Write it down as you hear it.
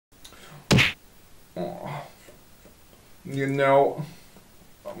Oh, you know,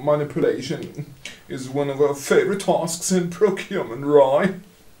 manipulation is one of our favorite tasks in procurement, right?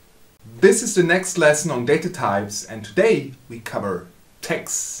 This is the next lesson on data types, and today we cover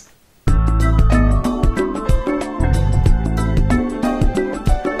texts.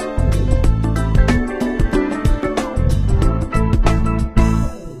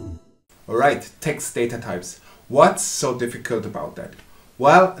 Alright, text data types. What's so difficult about that?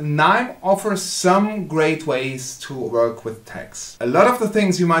 Well, Knime offers some great ways to work with text. A lot of the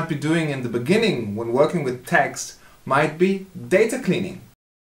things you might be doing in the beginning when working with text might be data cleaning.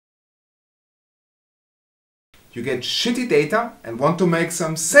 You get shitty data and want to make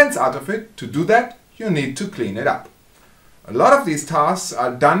some sense out of it. To do that, you need to clean it up. A lot of these tasks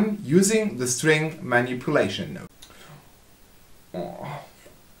are done using the string manipulation node. Oh,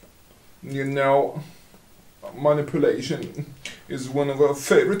 you know, manipulation is one of our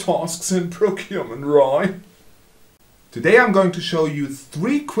favorite tasks in procurement, right? Today I'm going to show you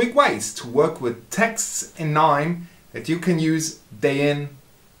 3 quick ways to work with texts in Knime that you can use day in,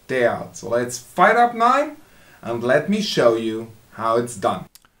 day out. So let's fire up Knime and let me show you how it's done.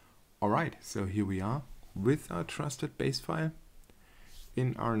 Alright, so here we are with our trusted base file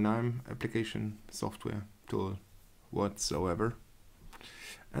in our Knime application software tool whatsoever.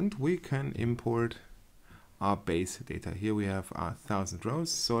 And we can import our base data. Here we have our 1000 rows.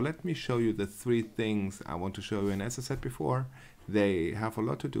 So let me show you the 3 things I want to show you. And as I said before, they have a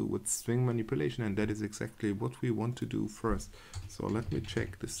lot to do with string manipulation, and that is exactly what we want to do first. So let me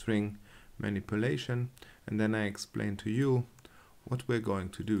check the string manipulation, and then I explain to you what we're going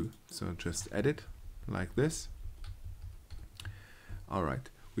to do. So just edit like this. All right,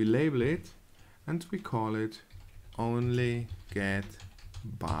 we label it and we call it only get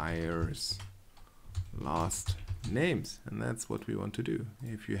buyers last names, and that's what we want to do.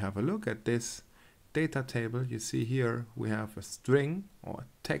 If you have a look at this data table, you see here we have a string or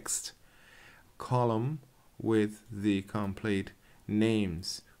text column with the complete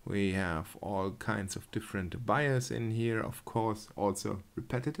names. We have all kinds of different buyers in here, of course, also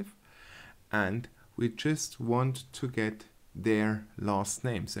repetitive, and we just want to get their last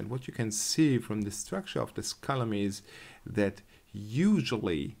names. And what you can see from the structure of this column is that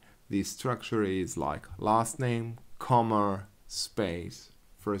usually the structure is like last name, comma, space,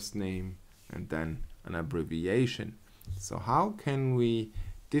 first name, and then an abbreviation. So how can we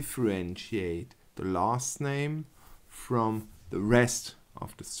differentiate the last name from the rest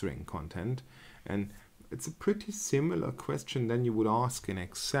of the string content? And it's a pretty similar question than you would ask in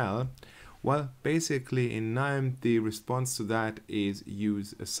Excel. Well, basically in Knime, the response to that is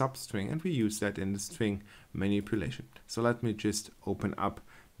use a substring, and we use that in the string manipulation. So let me just open up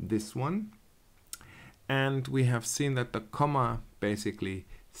this one, and we have seen that the comma basically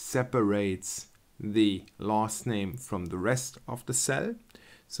separates the last name from the rest of the cell.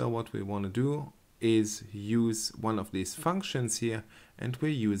 So what we want to do is use one of these functions here, and we're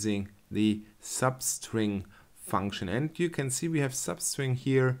using the substring function. And you can see we have substring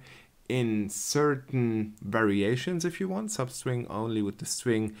here in certain variations. If you want substring only with the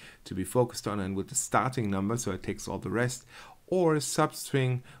string to be focused on and with the starting number, so it takes all the rest, or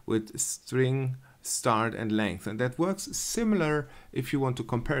substring with string start and length. And that works similar if you want to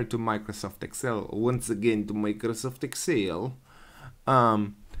compare it to Microsoft Excel, once again to Microsoft Excel,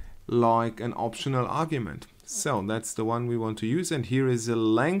 like an optional argument. So that's the one we want to use, and here is a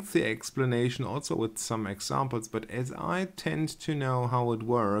lengthy explanation also with some examples, but as I tend to know how it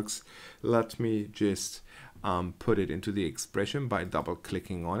works, let me just put it into the expression by double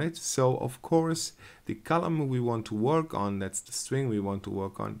clicking on it. So of course the column we want to work on, that's the string we want to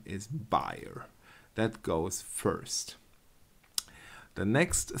work on, is buyer. That goes first. The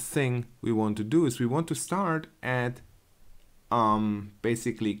next thing we want to do is we want to start at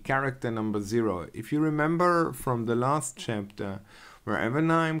basically character number 0. If you remember from the last chapter, wherever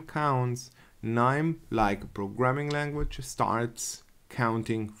Knime counts, Knime, like a programming language, starts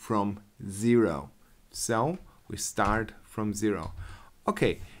counting from 0. So we start from 0.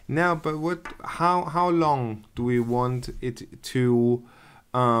 Okay, now but how long do we want it to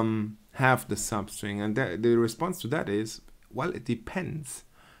have the substring? And the response to that is, well, it depends,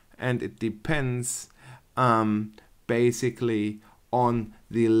 and it depends basically on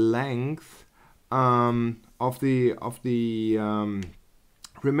the length of the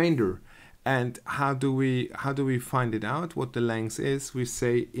remainder. And how do we find it out what the length is? We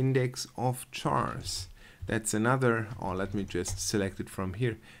say index of chars. That's another, or let me just select it from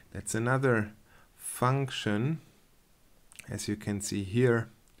here. That's another function, as you can see here.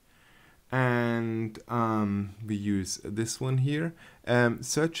 and we use this one here.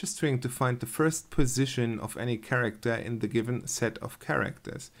 Search a string to find the first position of any character in the given set of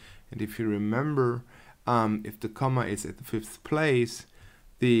characters. And if you remember, if the comma is at the 5th place,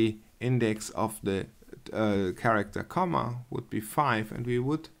 the index of the character comma would be 5, and we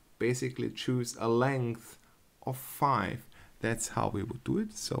would basically choose a length of 5. That's how we would do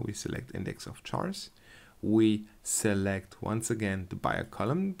it. So we select index of chars. We select once again the buyer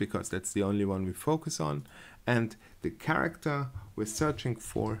column because that's the only one we focus on, and the character we're searching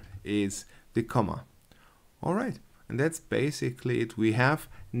for is the comma. All right, and that's basically it. We have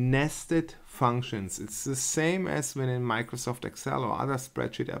nested functions. It's the same as when in Microsoft Excel or other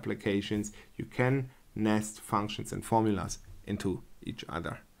spreadsheet applications, you can nest functions and formulas into each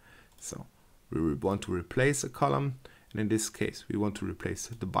other. So we want to replace a column, and in this case we want to replace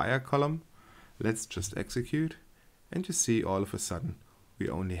the buyer column. Let's just execute, and you see all of a sudden we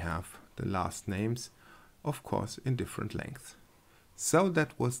only have the last names, of course in different lengths. So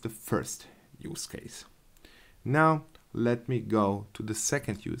that was the first use case. Now let me go to the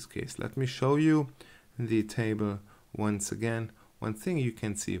second use case. Let me show you the table once again. One thing you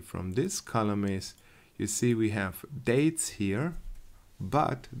can see from this column is you see we have dates here,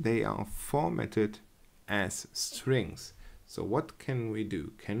 but they are formatted as strings. So what can we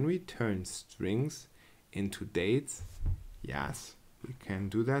do? Can we turn strings into dates? Yes, we can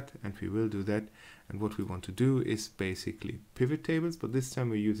do that, and we will do that. And what we want to do is basically pivot tables, but this time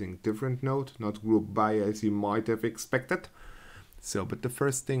we're using different node, not group by as you might have expected. So, but the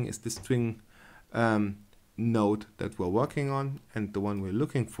first thing is the string node that we're working on, and the one we're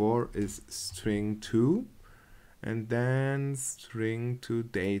looking for is string to, and then string to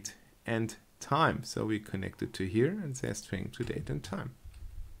date and time. So we connect it to here and say string to date and time.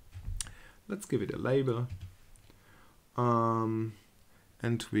 Let's give it a label,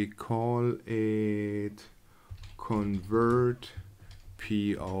 and we call it convert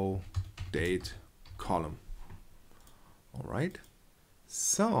PO date column. All right,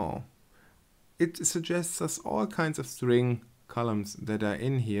 so it suggests us all kinds of string columns that are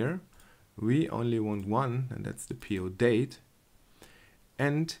in here. We only want one, and that's the PO date,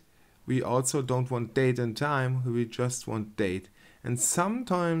 and we also don't want date and time, we just want date. And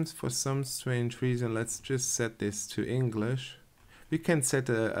sometimes, for some strange reason, let's just set this to English. We can set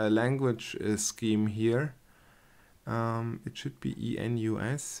a language scheme here. It should be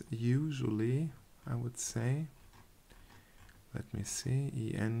ENUS, usually, I would say. Let me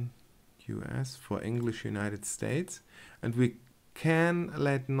see, ENUS for English United States. And we can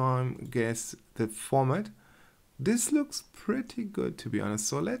let Knime guess the format. This looks pretty good, to be honest.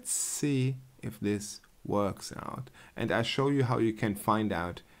 So let's see if this works out. And I show you how you can find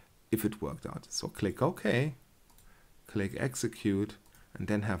out if it worked out. So click OK, click execute, and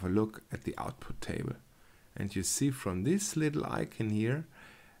then have a look at the output table. And you see from this little icon here,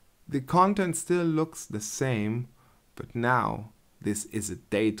 the content still looks the same, but now this is a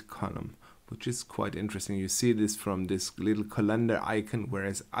date column, which is quite interesting. You see this from this little calendar icon,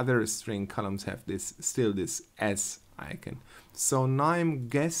 whereas other string columns have this still this S icon. So Knime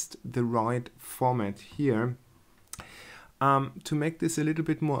guessed the right format here. To make this a little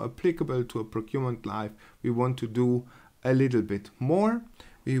bit more applicable to a procurement life, we want to do a little bit more.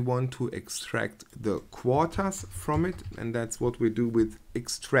 We want to extract the quarters from it, and that's what we do with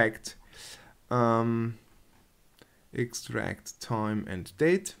extract time and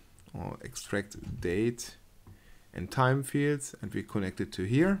date, or extract date and time fields, and we connect it to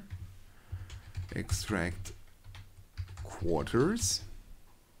here. Extract quarters.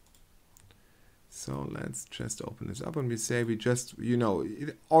 So let's just open this up, and we say we just, you know,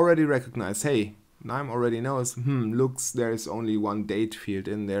 it already recognized, hey, Knime already knows, looks, there's only one date field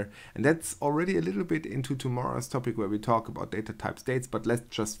in there. And that's already a little bit into tomorrow's topic where we talk about data types dates, but let's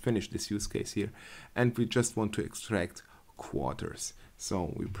just finish this use case here. And we just want to extract quarters.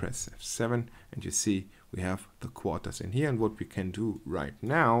 So we press F7, and you see we have the quarters in here. And what we can do right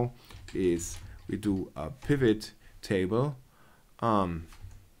now is we do a pivot table.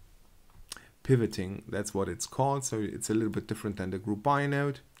 Pivoting, that's what it's called. So it's a little bit different than the group by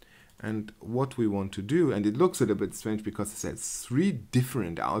node. And what we want to do, and it looks a little bit strange because it says 3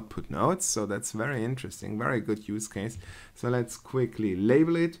 different output nodes. So that's very interesting, very good use case. So let's quickly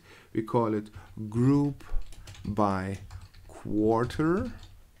label it. We call it group by quarter,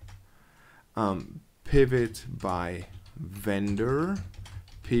 pivot by vendor,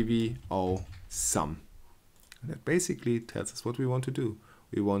 PVO sum. And that basically tells us what we want to do.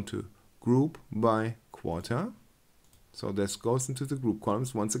 We want to group by quarter. So this goes into the group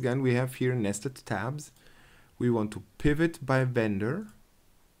columns. Once again, we have here nested tabs. We want to pivot by vendor.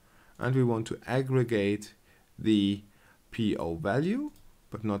 and we want to aggregate the PO value,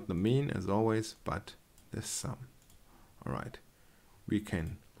 but not the mean as always, but the sum. All right, we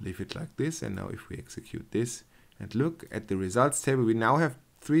can leave it like this, and now if we execute this and look at the results table, we now have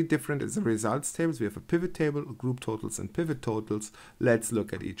three different results tables. We have a pivot table, group totals, and pivot totals. Let's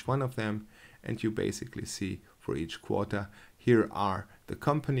look at each one of them, and you basically see for each quarter, here are the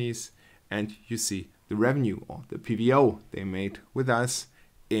companies, and you see the revenue or the PVO they made with us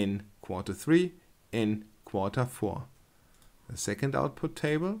in quarter 3, in quarter 4. The second output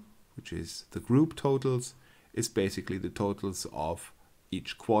table, which is the group totals, is basically the totals of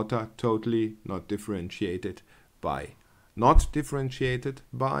each quarter, totally not differentiated by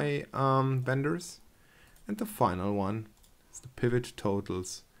vendors. And the final one is the pivot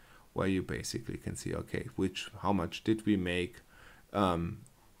totals, where you basically can see, okay, how much did we make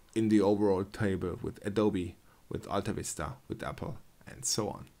in the overall table with Adobe, with Alta Vista, with Apple, and so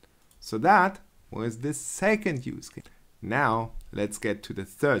on. So that was the second use case. Now let's get to the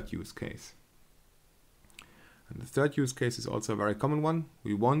third use case. And the third use case is also a very common one.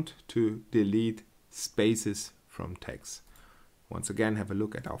 We want to delete spaces from text. Once again, have a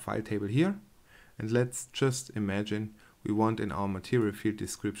look at our file table here, and let's just imagine we want in our material field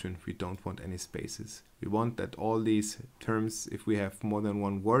description, we don't want any spaces. We want that all these terms, if we have more than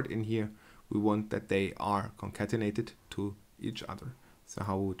one word in here, we want that they are concatenated to each other. So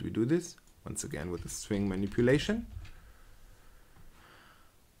how would we do this? Once again with the string manipulation.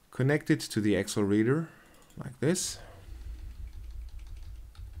 Connect it to the Excel reader like this.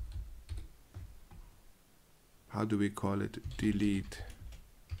 How do we call it? Delete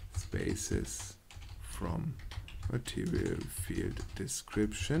spaces from material field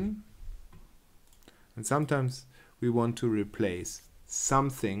description. And sometimes we want to replace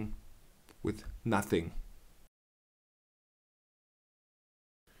something with nothing.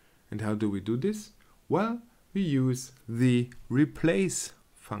 And how do we do this? Well, we use the replace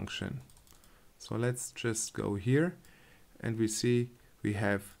function. So let's just go here, and we see we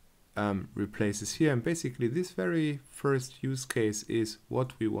have replaces here, and basically this very first use case is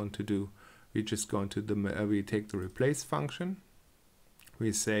what we want to do. We just go into we take the replace function.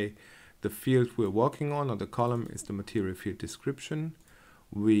 We say the field we're working on, or the column, is the material field description.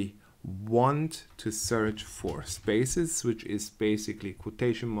 We want to search for spaces, which is basically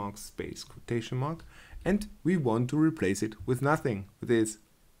quotation mark, space, quotation mark, and we want to replace it with nothing,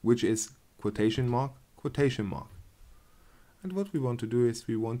 which is quotation mark, quotation mark. And what we want to do is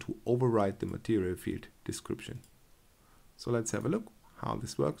we want to override the material field description. So let's have a look how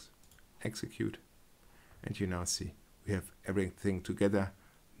this works. Execute, and you now see we have everything together.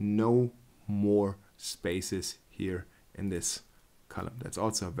 No more spaces here in this column. That's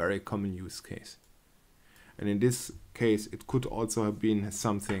also a very common use case. And in this case, it could also have been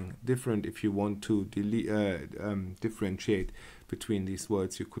something different. If you want to differentiate between these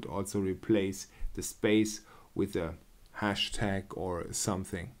words, you could also replace the space with a hashtag or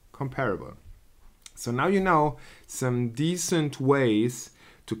something comparable. So now you know some decent ways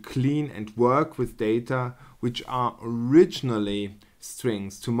to clean and work with data which are originally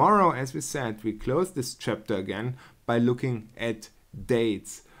strings. Tomorrow, as we said, we close this chapter again by looking at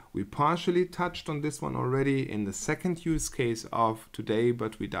dates. We partially touched on this one already in the second use case of today,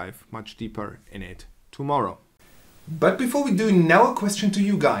 but we dive much deeper in it tomorrow. But before we do, now a question to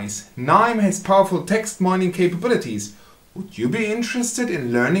you guys. Knime has powerful text mining capabilities. Would you be interested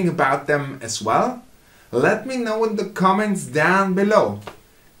in learning about them as well? Let me know in the comments down below.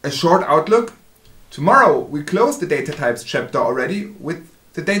 A short outlook. Tomorrow we close the data types chapter already with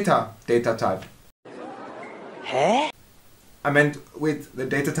the data type. Huh? I meant with the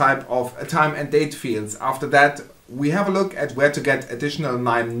data type of a time and date fields. After that, we have a look at where to get additional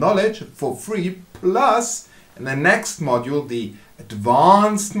Knime knowledge for free. Plus, in the next module, the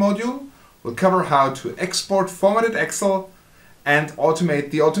advanced module, we'll cover how to export formatted Excel and automate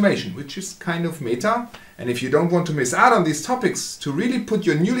the automation, which is kind of meta. And if you don't want to miss out on these topics to really put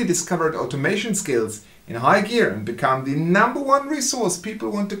your newly discovered automation skills in high gear and become the #1 resource people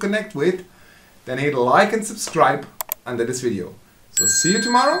want to connect with, then hit like and subscribe under this video. So see you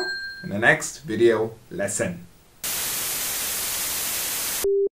tomorrow in the next video lesson.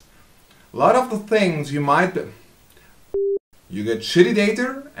 A lot of the things you might be, you get shitty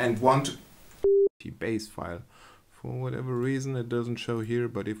data and want the base file. For whatever reason it doesn't show here,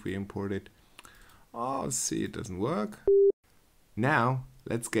 but if we import it, oh, see, it doesn't work. Now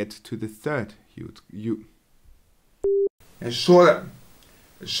let's get to the third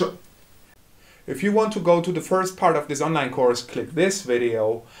If you want to go to the first part of this online course, click this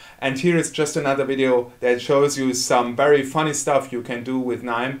video. And here is just another video that shows you some very funny stuff you can do with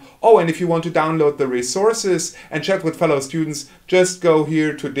Knime. Oh, and if you want to download the resources and chat with fellow students, just go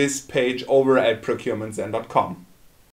here to this page over at procurementzen.com.